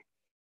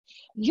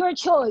 your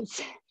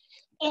choice.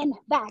 In,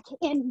 back,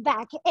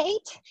 8,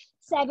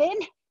 7,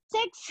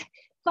 6,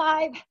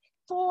 5,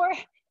 4,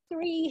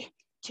 3,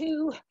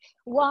 2,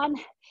 1,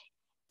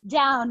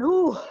 down.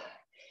 Ooh.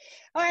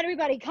 All right,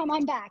 everybody, come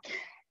on back.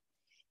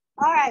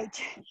 All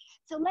right,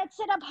 so let's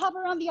set up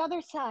hover on the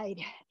other side.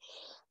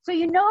 So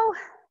you know,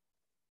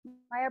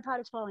 my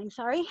AirPod is falling,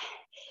 sorry.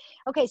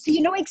 Okay, so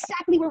you know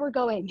exactly where we're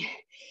going.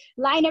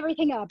 Line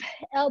everything up.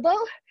 Elbow,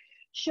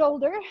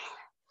 shoulder,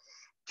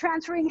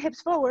 transferring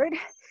hips forward,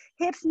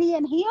 hips, knee,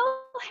 and heel.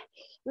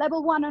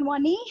 Level 1 on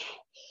one knee.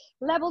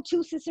 level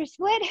 2 sister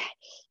split.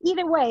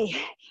 Either way,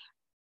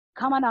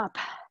 come on up.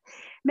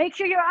 Make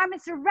sure your arm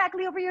is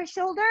directly over your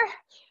shoulder.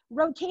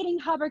 Rotating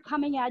hover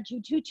coming at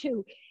you,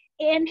 2-2.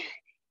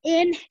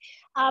 In,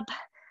 up,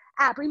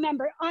 up.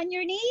 Remember, on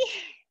your knee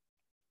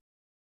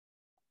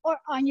or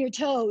on your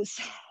toes.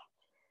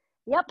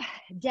 Yep,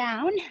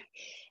 down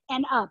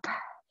and up,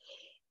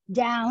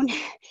 down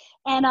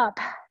and up.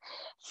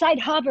 Side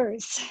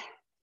hovers.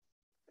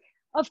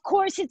 Of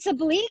course, it's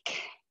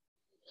oblique.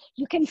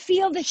 You can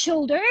feel the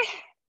shoulder.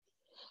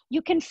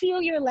 You can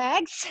feel your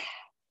legs.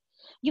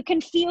 You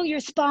can feel your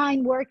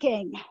spine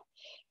working.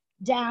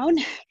 Down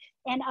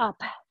and up.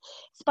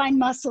 Spine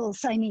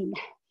muscles, I mean.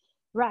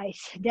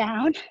 Rise,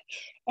 down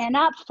and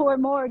up. 4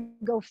 more,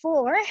 go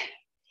 4.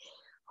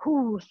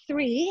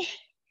 3,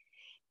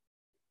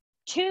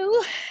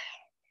 2,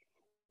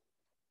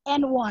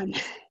 and 1.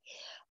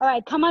 All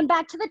right, come on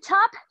back to the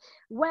top.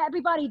 Where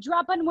everybody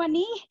drop on one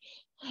knee.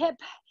 Hip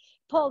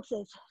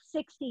pulses.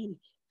 16,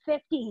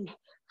 15,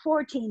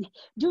 14.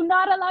 Do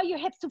not allow your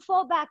hips to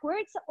fall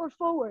backwards or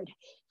forward.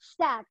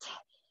 Stacked.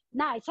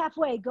 Nice.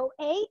 Halfway. Go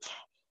 8,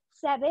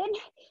 7,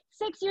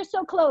 6. You're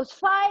so close.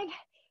 5,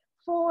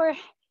 4,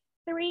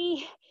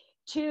 3,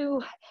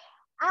 2.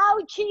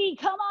 Ouchie.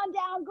 Come on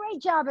down.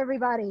 Great job,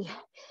 everybody.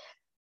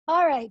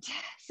 All right.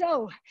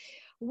 So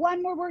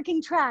one more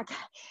working track.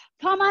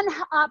 Come on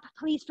up,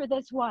 please, for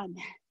this one.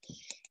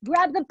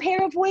 Grab the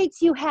pair of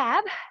weights you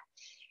have.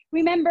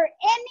 Remember,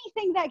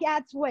 anything that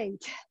adds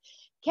weight.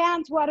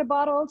 Cans, water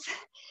bottles,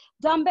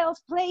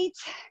 dumbbells,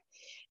 plates.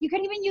 You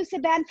can even use a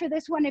band for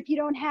this one if you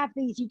don't have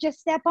these. You just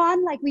step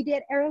on like we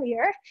did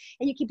earlier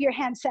and you keep your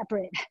hands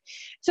separate.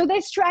 So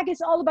this track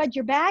is all about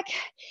your back.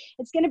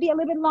 It's gonna be a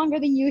little bit longer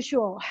than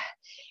usual.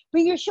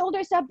 Bring your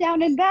shoulders up,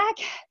 down, and back.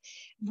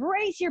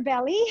 Brace your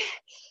belly,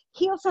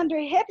 heels under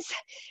hips.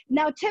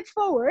 Now tip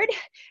forward,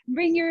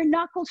 bring your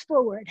knuckles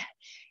forward.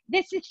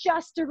 This is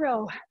just a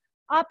row,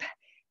 up,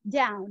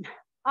 down,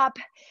 up,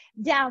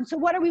 down. So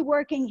what are we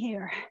working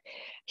here?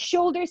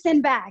 Shoulders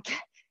and back,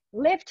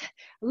 lift,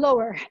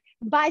 lower.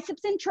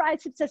 Biceps and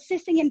triceps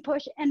assisting in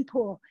push and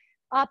pull.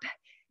 Up,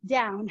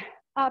 down,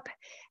 up,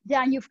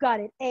 down. You've got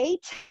it. 8,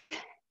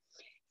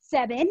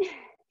 7,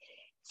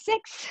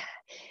 6,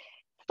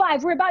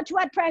 5. We're about to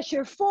add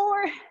pressure.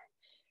 4,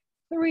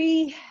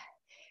 3,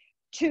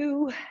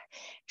 2.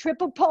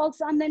 Triple pulse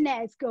on the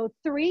neck. Go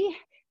 3,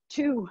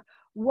 2,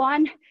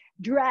 1.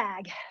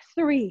 Drag.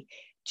 3,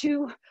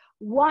 2,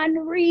 1.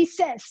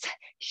 Resist.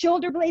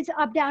 Shoulder blades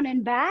up, down,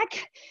 and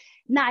back.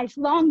 Nice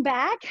long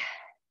back.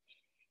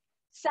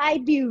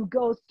 Side view.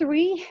 Go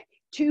 3,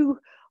 2,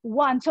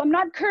 1. So I'm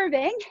not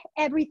curving.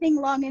 Everything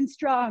long and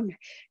strong.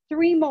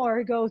 3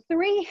 more. Go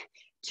 3,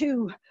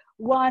 2,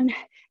 1.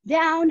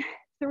 Down.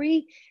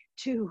 3,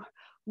 2,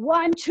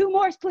 1. 2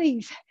 more,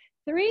 please.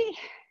 3.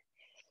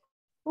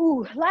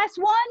 Ooh, last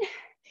one.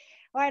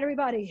 All right,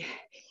 everybody.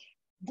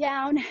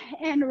 Down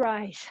and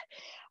rise.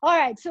 All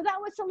right, so that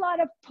was a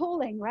lot of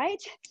pulling,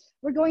 right?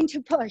 We're going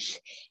to push.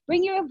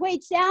 Bring your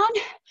weights down.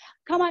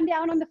 Come on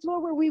down on the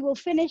floor where we will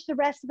finish the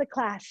rest of the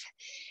class.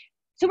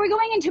 So we're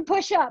going into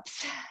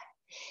push-ups.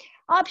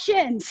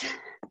 Options.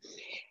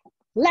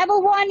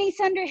 Level 1, knees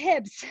under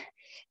hips.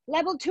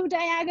 Level 2,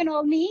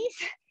 diagonal knees.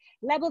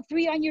 Level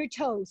 3 on your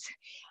toes.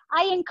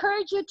 I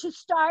encourage you to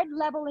start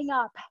leveling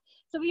up.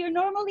 So if you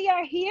normally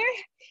are here,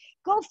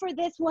 go for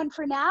this one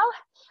for now.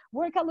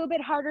 Work a little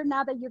bit harder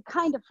now that you're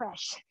kind of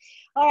fresh.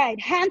 All right,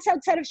 hands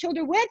outside of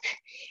shoulder width.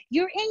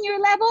 You're in your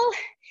level.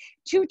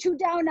 2, 2,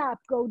 down, up.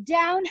 Go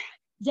down,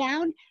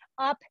 down,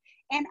 up,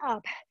 and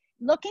up.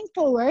 Looking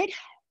forward.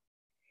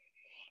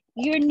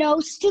 Your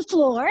nose to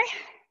floor.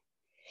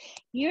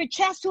 Your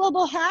chest to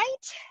elbow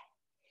height.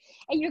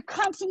 And you're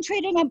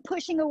concentrating on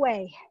pushing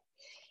away.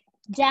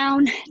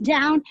 Down,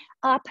 down,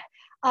 up,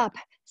 up.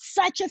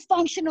 Such a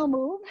functional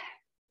move.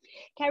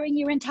 Carrying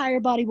your entire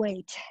body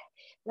weight.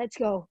 Let's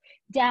go.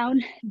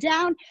 Down,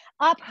 down,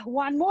 up.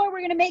 One more. We're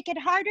going to make it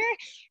harder.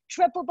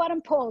 Triple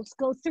bottom pulse.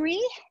 Go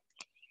 3,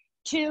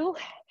 2,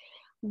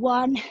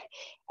 1.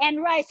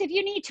 And rise. If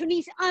you need to,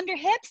 knees under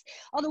hips,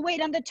 all the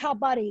weight on the top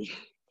body.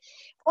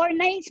 Or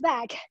knees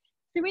back.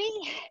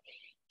 3,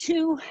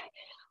 2,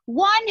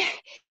 1.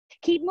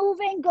 Keep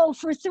moving. Go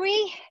for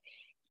 3,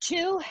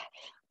 2,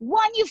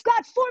 1. You've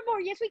got 4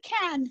 more. Yes, we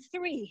can.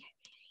 3,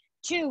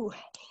 2,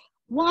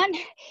 1.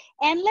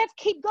 And lift.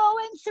 Keep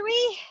going.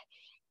 3,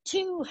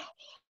 2,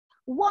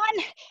 1.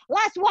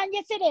 Last one.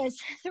 Yes, it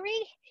is.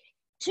 3,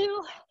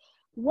 2,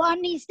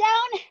 1. Knees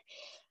down.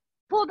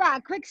 Pull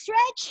back. Quick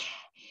stretch.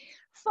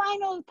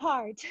 Final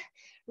part.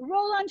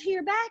 Roll onto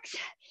your backs.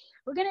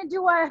 We're going to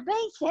do our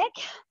basic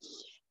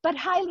but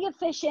highly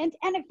efficient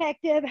and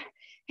effective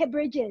hip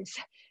bridges.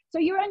 So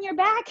you're on your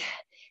back,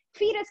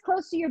 feet as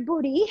close to your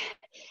booty,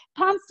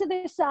 palms to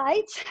the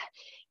sides,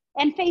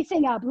 and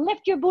facing up.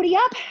 Lift your booty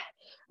up,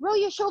 roll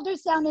your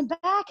shoulders down and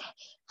back.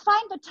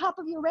 Find the top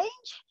of your range.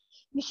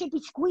 You should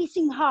be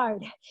squeezing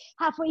hard.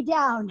 Halfway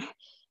down,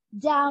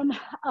 down,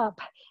 up,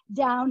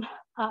 down,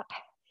 up.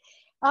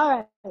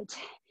 All right,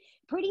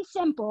 pretty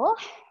simple.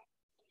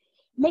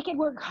 Make it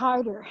work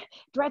harder.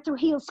 Breath through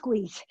heel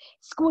squeeze,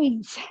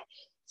 squeeze,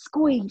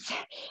 squeeze.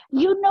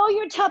 You know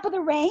you're top of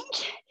the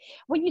range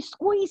when you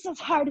squeeze as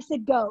hard as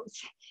it goes.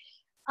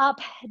 Up,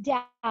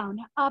 down,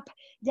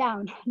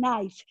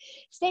 nice.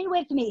 Stay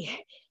with me.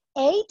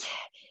 8,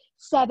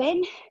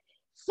 7,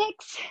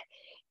 6,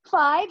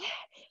 5,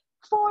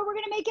 4. We're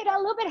gonna make it a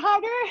little bit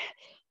harder.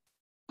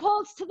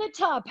 Pulse to the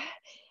top.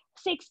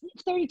 6,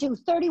 32,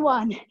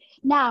 31.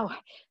 Now,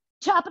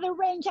 top of the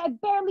range, I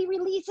barely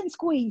release and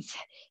squeeze,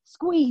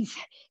 squeeze,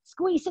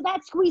 squeeze. So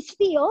that squeeze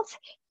feels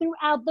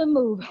throughout the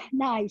move.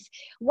 Nice.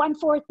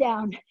 1/4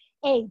 down.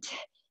 8,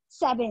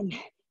 7,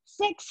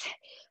 6,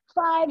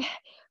 5,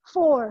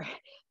 4,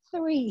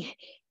 3.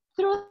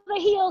 Through the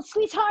heels,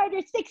 squeeze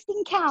harder.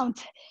 16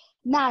 count.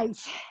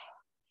 Nice.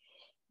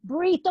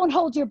 Breathe, don't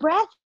hold your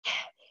breath.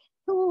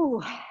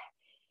 Ooh.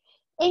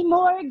 8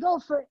 more, go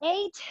for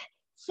 8,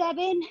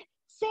 7,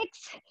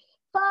 6,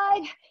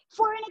 5,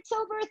 4, and it's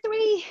over.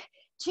 3,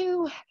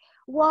 2,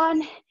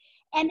 1,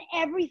 and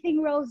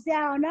everything rolls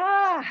down.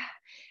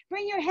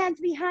 Bring your hands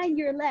behind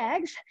your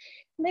legs.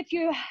 Lift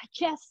your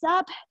chest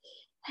up,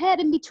 head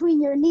in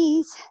between your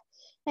knees,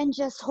 and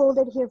just hold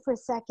it here for a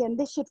second.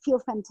 This should feel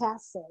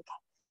fantastic.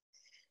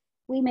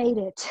 We made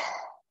it.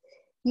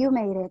 You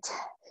made it.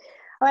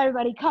 All right,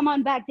 everybody, come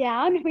on back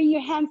down. Bring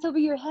your hands over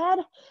your head.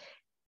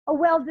 A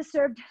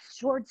well-deserved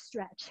short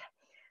stretch.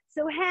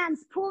 So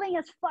hands pulling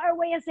as far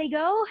away as they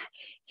go,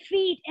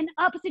 feet in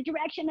opposite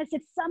direction as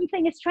if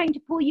something is trying to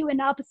pull you in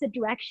opposite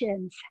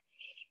directions.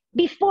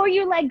 Before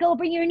you let go,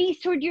 bring your knees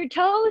toward your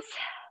toes.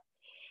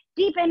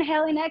 Deep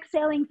inhaling,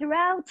 exhaling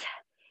throughout,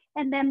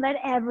 and then let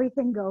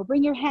everything go.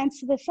 Bring your hands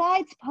to the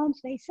sides, palms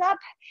face up.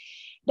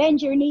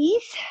 Bend your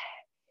knees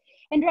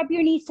and drop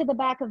your knees to the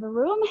back of the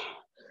room.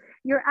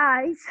 Your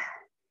eyes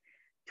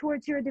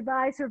towards your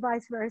device or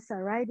vice versa,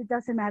 right? It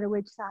doesn't matter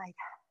which side.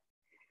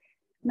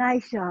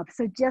 Nice job.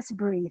 So just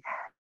breathe.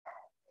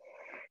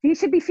 You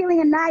should be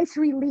feeling a nice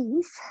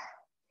release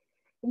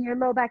in your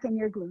low back and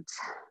your glutes.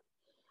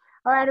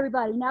 All right,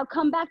 everybody, now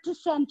come back to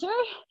center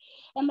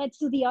and let's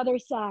do the other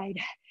side.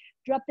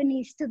 Drop the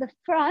knees to the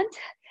front,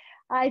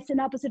 eyes in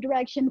opposite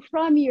direction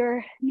from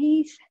your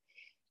knees.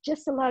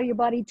 Just allow your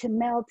body to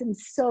melt and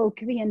soak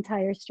the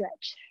entire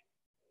stretch.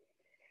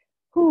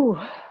 Whew,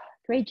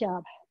 great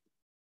job.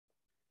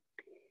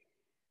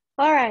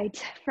 All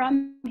right,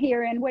 from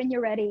here and when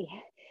you're ready,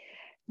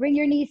 bring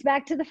your knees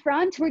back to the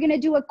front. We're gonna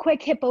do a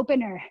quick hip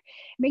opener.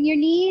 Bring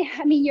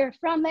your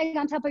front leg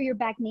on top of your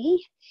back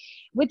knee.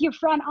 With your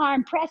front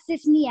arm, press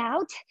this knee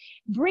out.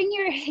 Bring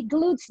your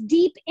glutes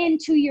deep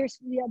into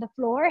the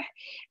floor.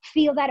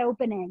 Feel that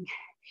opening.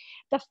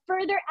 The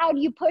further out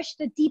you push,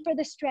 the deeper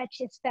the stretch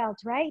is felt,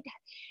 right?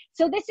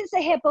 So this is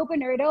a hip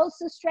opener. It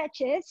also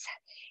stretches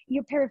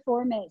your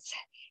piriformis.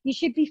 You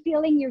should be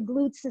feeling your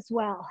glutes as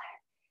well.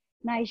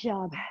 Nice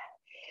job.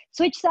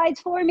 Switch sides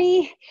for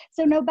me.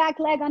 So no back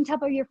leg on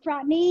top of your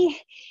front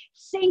knee.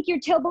 Sink your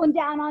tailbone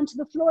down onto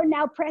the floor.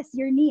 Now press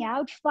your knee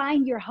out.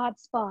 Find your hot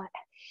spot.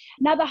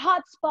 Now the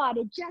hot spot,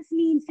 it just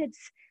means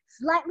it's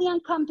slightly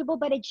uncomfortable,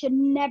 but it should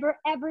never,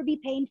 ever be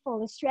painful.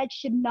 The stretch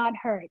should not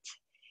hurt.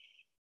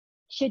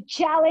 Should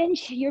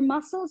challenge your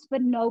muscles,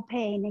 but no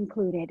pain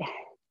included.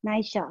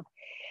 Nice job.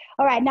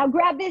 All right, now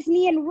grab this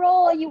knee and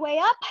roll your way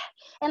up,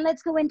 and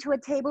let's go into a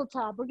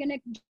tabletop. We're gonna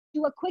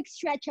do a quick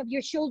stretch of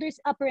your shoulders,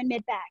 upper and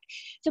mid back.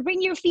 So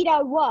bring your feet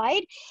out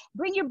wide,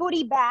 bring your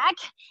booty back,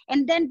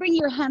 and then bring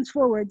your hands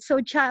forward. So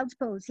child's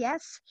pose,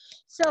 yes?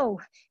 So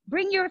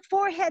bring your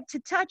forehead to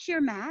touch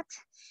your mat.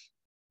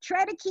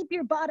 Try to keep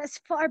your butt as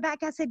far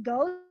back as it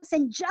goes.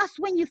 And just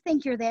when you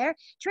think you're there,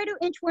 try to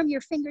inchworm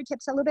your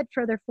fingertips a little bit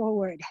further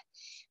forward.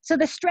 So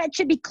the stretch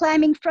should be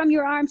climbing from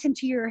your arms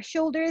into your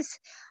shoulders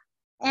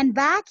and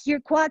back. Your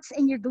quads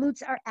and your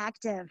glutes are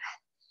active.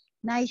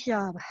 Nice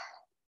job.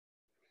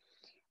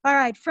 All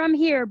right, from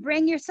here,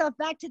 bring yourself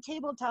back to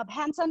tabletop.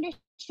 Hands under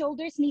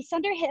shoulders, knees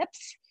under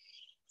hips.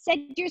 Set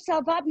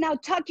yourself up. Now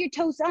tuck your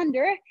toes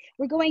under.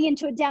 We're going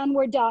into a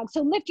downward dog.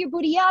 So lift your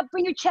booty up,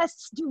 bring your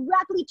chest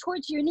directly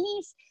towards your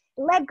knees.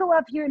 Let go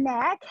of your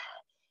neck.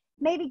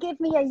 Maybe give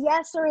me a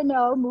yes or a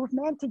no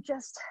movement to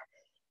just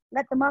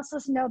let the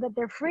muscles know that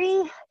they're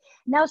free.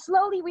 Now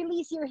slowly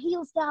release your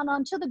heels down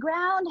onto the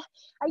ground.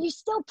 Are you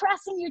still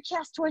pressing your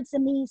chest towards the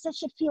knees? That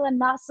should feel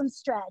an awesome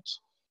stretch.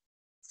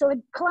 So it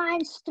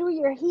climbs through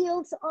your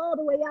heels all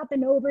the way up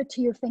and over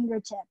to your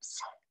fingertips.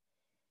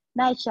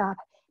 Nice job.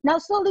 Now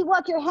slowly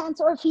walk your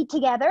hands or feet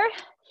together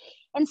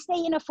and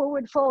stay in a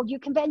forward fold. You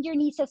can bend your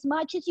knees as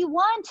much as you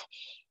want.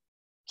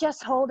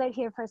 Just hold it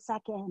here for a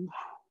second.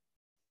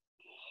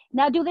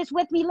 Now do this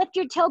with me. Lift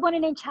your tailbone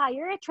an inch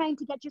higher, trying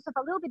to get yourself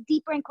a little bit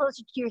deeper and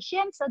closer to your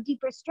shin. So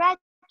deeper stretch.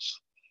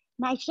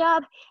 Nice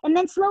job. And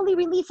then slowly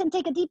release and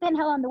take a deep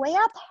inhale on the way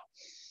up.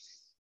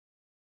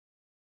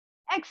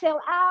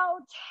 Exhale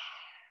out.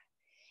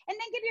 And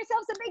then give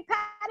yourselves a big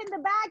pat in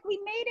the back. We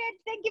made it.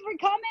 Thank you for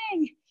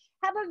coming.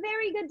 Have a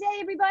very good day,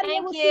 everybody. Thank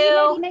and we'll you. see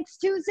you maybe next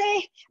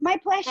Tuesday. My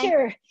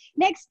pleasure.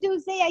 Next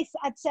Tuesday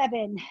at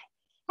 7.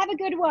 Have a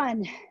good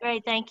one.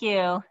 Great, thank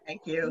you.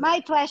 Thank you.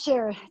 My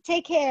pleasure.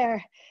 Take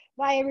care.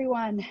 Bye,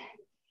 everyone.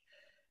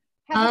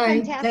 Have All a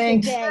right, fantastic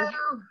thanks. day.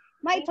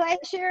 My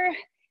pleasure.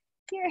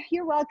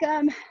 You're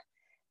welcome.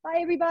 Bye,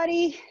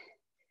 everybody.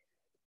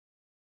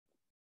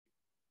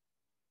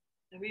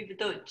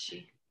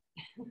 Arrivederci.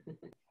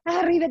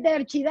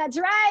 Arrivederci. That's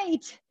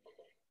right.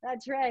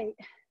 That's right.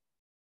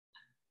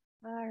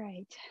 All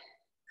right.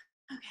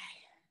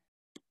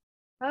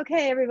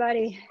 Okay,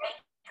 everybody.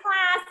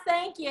 Class,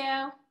 thank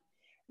you.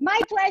 My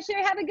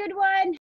pleasure. Have a good one.